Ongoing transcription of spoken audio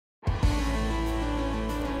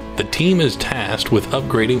The team is tasked with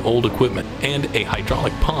upgrading old equipment, and a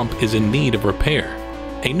hydraulic pump is in need of repair.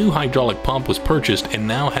 A new hydraulic pump was purchased and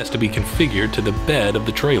now has to be configured to the bed of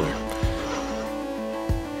the trailer.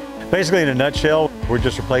 Basically, in a nutshell, we're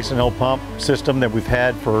just replacing an old pump system that we've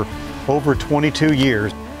had for over 22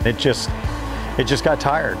 years. It just got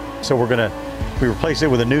tired. So we replace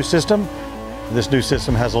it with a new system. This new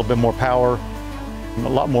system has a little bit more power, a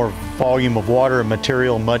lot more volume of water and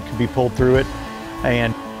material, mud can be pulled through it.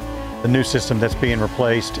 And the new system that's being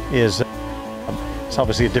replaced is it's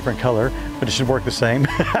obviously a different color, but it should work the same.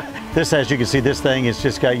 This, as you can see, this thing has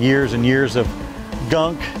just got years and years of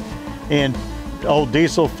gunk and old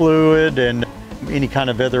diesel fluid and any kind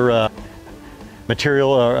of other material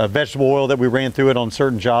or vegetable oil that we ran through it on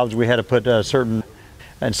certain jobs. We had to put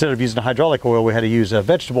instead of using hydraulic oil, we had to use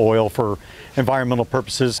vegetable oil for environmental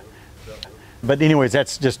purposes. But anyways,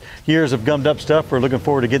 that's just years of gummed up stuff. We're looking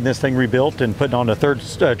forward to getting this thing rebuilt and putting on a third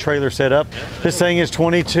trailer setup. This thing is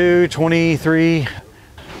 22, 23,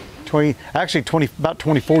 20, actually about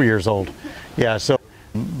 24 years old. Yeah, so,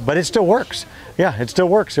 but it still works. Yeah, it still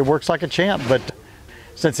works. It works like a champ, but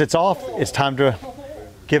since it's off, it's time to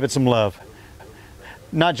give it some love.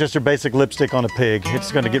 Not just your basic lipstick on a pig.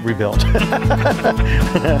 It's going to get rebuilt.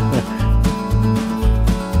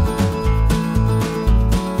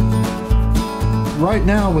 Right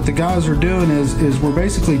now, what the guys are doing is we're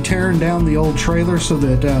basically tearing down the old trailer so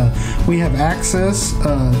that we have access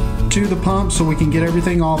to the pump so we can get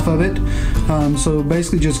everything off of it. So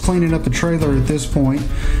basically just cleaning up the trailer at this point.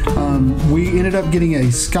 We ended up getting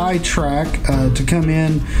a sky track to come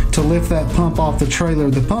in to lift that pump off the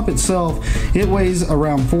trailer. The pump itself, it weighs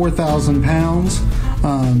around 4,000 pounds.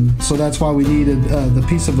 So that's why we needed the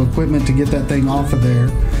piece of equipment to get that thing off of there.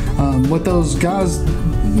 What those guys,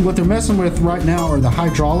 what they're messing with right now are the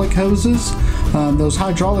hydraulic hoses. Those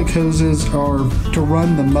hydraulic hoses are to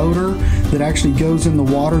run the motor that actually goes in the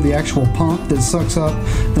water, the actual pump that sucks up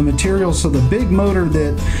the material. So the big motor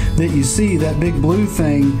that you see, that big blue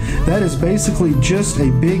thing, that is basically just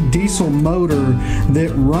a big diesel motor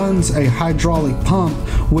that runs a hydraulic pump,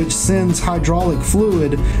 which sends hydraulic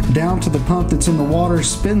fluid down to the pump that's in the water,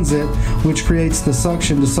 spins it, which creates the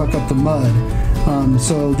suction to suck up the mud.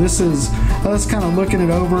 So this is us kind of looking it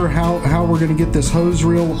over, how we're going to get this hose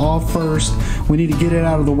reel off first. We need to get it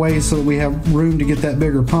out of the way so that we have room to get that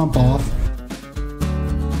bigger pump off.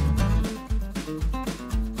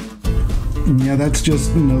 Yeah, that's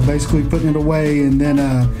just, basically putting it away, and then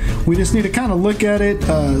we just need to kind of look at it.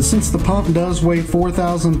 Since the pump does weigh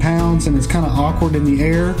 4,000 pounds and it's kind of awkward in the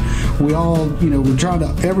air, we all, we're trying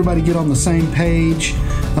to everybody get on the same page,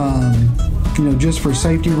 just for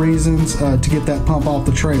safety reasons, to get that pump off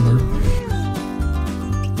the trailer.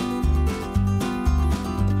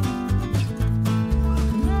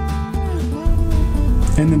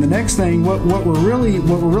 And then the next thing, what we're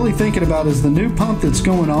really thinking about is the new pump that's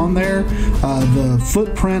going on there. The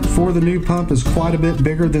footprint for the new pump is quite a bit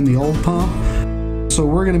bigger than the old pump. So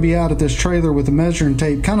we're going to be out at this trailer with a measuring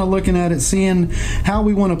tape, kind of looking at it, seeing how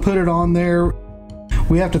we want to put it on there.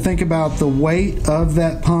 We have to think about the weight of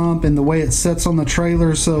that pump and the way it sets on the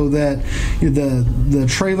trailer so that the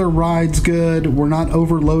trailer rides good. We're not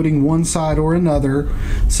overloading one side or another.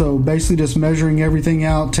 So basically just measuring everything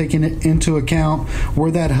out, taking it into account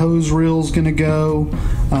where that hose reel is going to go,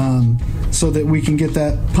 so that we can get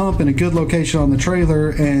that pump in a good location on the trailer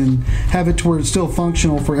and have it to where it's still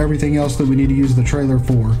functional for everything else that we need to use the trailer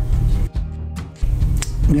for.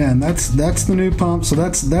 Yeah, and that's the new pump. So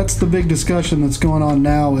that's the big discussion that's going on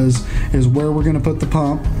now is where we're going to put the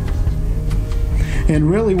pump. And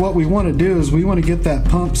really what we want to do is we want to get that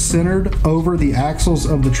pump centered over the axles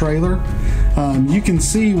of the trailer. You can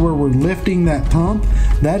see where we're lifting that pump.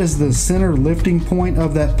 That is the center lifting point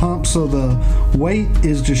of that pump, so the weight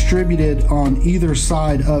is distributed on either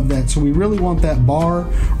side of that. So we really want that bar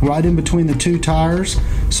right in between the two tires,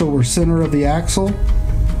 so we're center of the axle.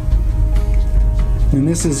 And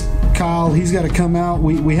this is Kyle. He's got to come out.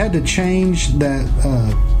 We had to change that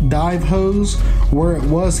dive hose where it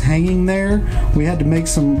was hanging there. We had to make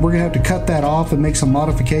some, we're gonna have to cut that off and make some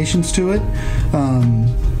modifications to it,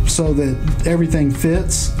 so that everything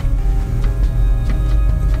fits.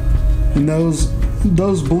 And those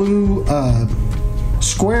blue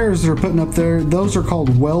squares that are putting up there, those are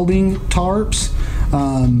called welding tarps.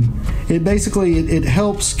 It basically it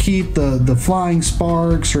helps keep the flying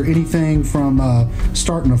sparks or anything from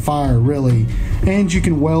starting a fire, really. And you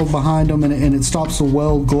can weld behind them, and it stops the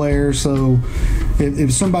weld glare. So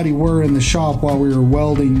if somebody were in the shop while we were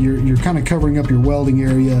welding, you're kind of covering up your welding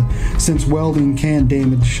area, since welding can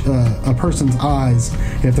damage a person's eyes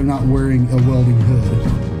if they're not wearing a welding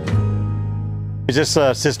hood. This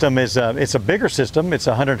system is it's a bigger system. It's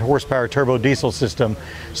a 100 horsepower turbo diesel system,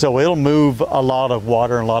 so it'll move a lot of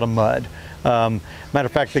water and a lot of mud. Matter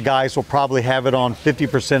of fact, the guys will probably have it on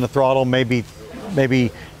 50% of throttle, maybe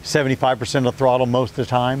 75% of throttle most of the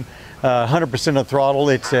time. 100% of throttle,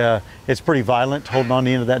 it's pretty violent holding on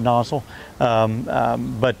the end of that nozzle.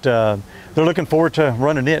 But they're looking forward to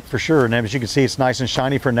running it for sure. And as you can see, it's nice and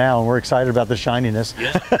shiny for now, and we're excited about the shininess.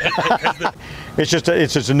 Yeah. It's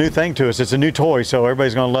just a new thing to us. It's a new toy, so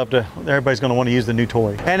everybody's going to want to use the new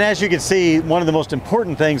toy. And as you can see, one of the most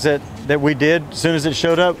important things that we did as soon as it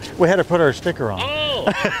showed up, we had to put our sticker on. Oh.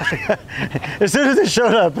 As soon as it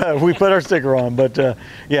showed up, we put our sticker on. But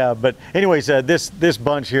yeah, but anyways, this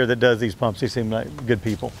bunch here that does these pumps, they seem like good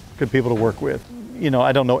people to work with. You know,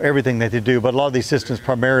 I don't know everything that they do, but a lot of these systems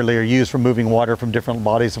primarily are used for moving water from different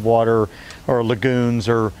bodies of water or lagoons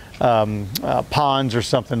or ponds or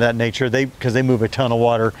something of that nature, because they move a ton of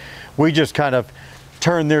water. We just kind of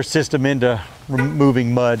turn their system into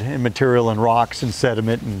removing mud and material and rocks and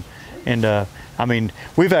sediment. And I mean,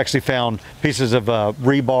 we've actually found pieces of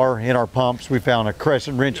rebar in our pumps. We found a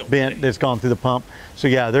crescent wrench bent that's gone through the pump. So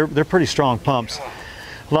yeah, they're pretty strong pumps.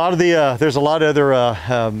 A lot of there's a lot of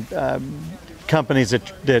other companies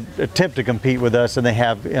that attempt to compete with us, and they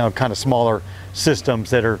have, you know, kind of smaller systems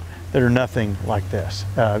that are nothing like this.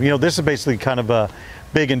 You know, this is basically kind of a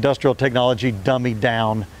big industrial technology dummied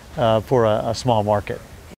down for a small market.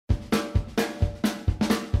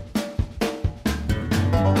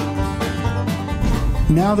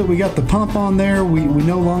 Now that we got the pump on there, we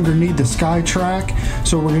no longer need the sky track,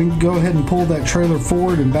 so we're going to go ahead and pull that trailer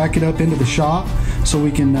forward and back it up into the shop so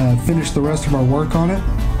we can finish the rest of our work on it.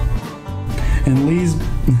 And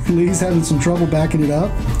Lee's having some trouble backing it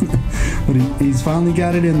up, but he's finally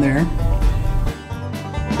got it in there.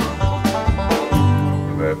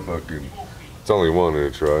 It's only 1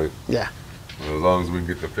 inch, right? Yeah. As long as we can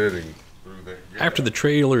get the fitting through that. After the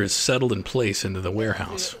trailer is settled in place into the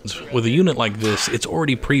warehouse, with a unit like this, it's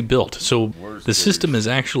already pre-built, so the system is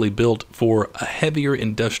actually built for a heavier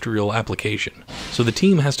industrial application. So the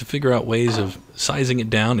team has to figure out ways of sizing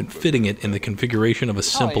it down and fitting it in the configuration of a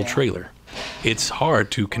simple trailer. It's hard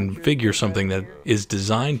to configure something that is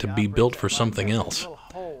designed to be built for something else.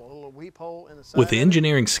 With the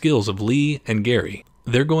engineering skills of Lee and Gary,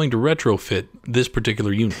 they're going to retrofit this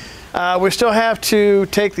particular unit. We still have to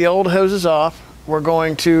take the old hoses off. We're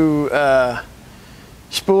going to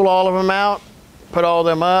spool all of them out, put all of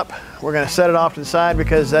them up. We're going to set it off to the side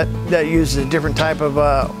because that uses a different type of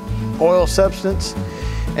oil substance.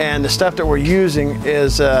 And the stuff that we're using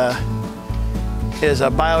is a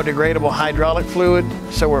biodegradable hydraulic fluid.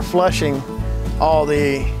 So we're flushing all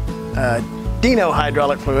the Dino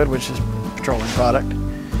hydraulic fluid, which is a petroleum product.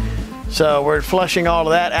 So we're flushing all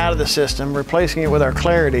of that out of the system, replacing it with our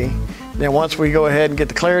Clarity. Then once we go ahead and get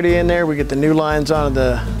the Clarity in there, we get the new lines onto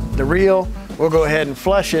the reel, we'll go ahead and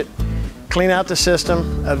flush it, clean out the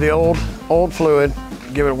system of the old fluid,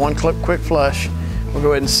 give it one quick flush. We'll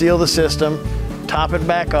go ahead and seal the system, top it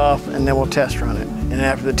back off, and then we'll test run it. And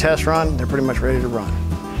after the test run, they're pretty much ready to run.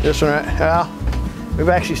 This one, well, we've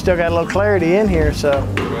actually still got a little Clarity in here, so.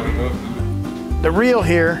 The reel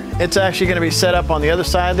here, it's actually going to be set up on the other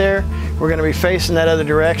side there. We're going to be facing that other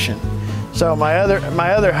direction. So my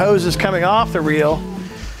other hose is coming off the reel.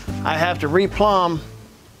 I have to replumb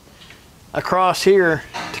across here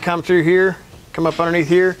to come through here, come up underneath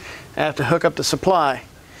here. I have to hook up the supply.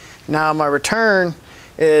 Now my return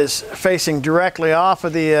is facing directly off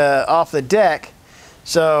of the deck.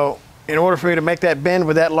 So in order for me to make that bend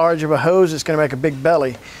with that large of a hose, it's going to make a big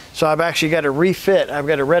belly. So I've actually got to refit. I've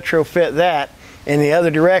got to retrofit that in the other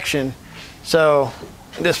direction. So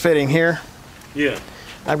this fitting here, yeah,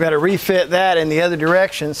 I've got to refit that in the other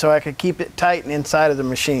direction so I could keep it tight and inside of the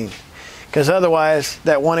machine, because otherwise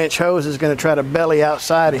that 1 inch hose is going to try to belly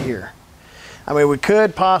outside of here. I mean, we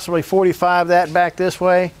could possibly 45 that back this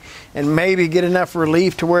way and maybe get enough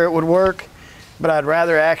relief to where it would work, but I'd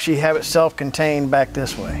rather actually have it self-contained back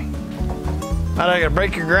this way. Now I got to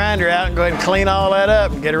break your grinder out and go ahead and clean all that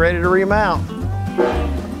up and get it ready to remount.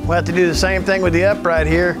 We'll have to do the same thing with the upright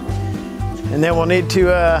here, and then we'll need to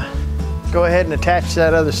go ahead and attach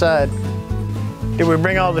that other side. Did we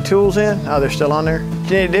bring all the tools in? Oh, they're still on there.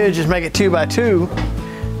 What you need to do is just make it 2 by 2,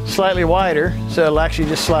 slightly wider, so it'll actually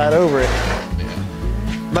just slide over it.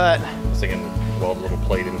 Yeah. But I was thinking weld a little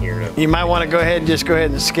plate in here. You might want to go ahead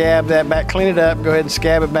and scab that back, clean it up, go ahead and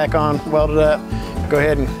scab it back on, weld it up, go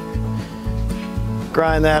ahead and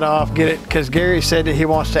grind that off, get it, because Gary said that he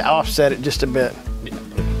wants to offset it just a bit.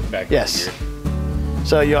 Back yes.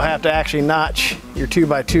 So you'll have to actually notch your 2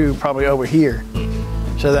 by 2 probably over here.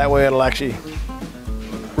 So that way it'll actually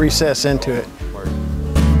recess into it.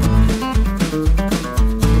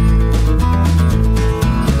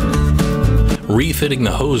 refitting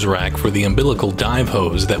the hose rack for the umbilical dive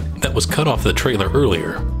hose that was cut off the trailer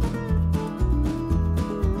earlier.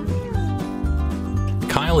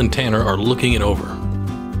 Kyle and Tanner are looking it over.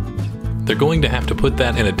 They're going to have to put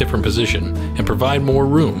that in a different position and provide more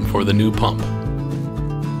room for the new pump.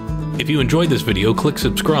 If you enjoyed this video, click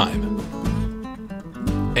subscribe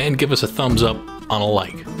and give us a thumbs up on a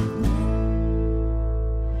like.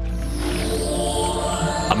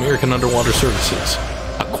 American Underwater Services,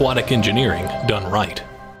 aquatic engineering done right.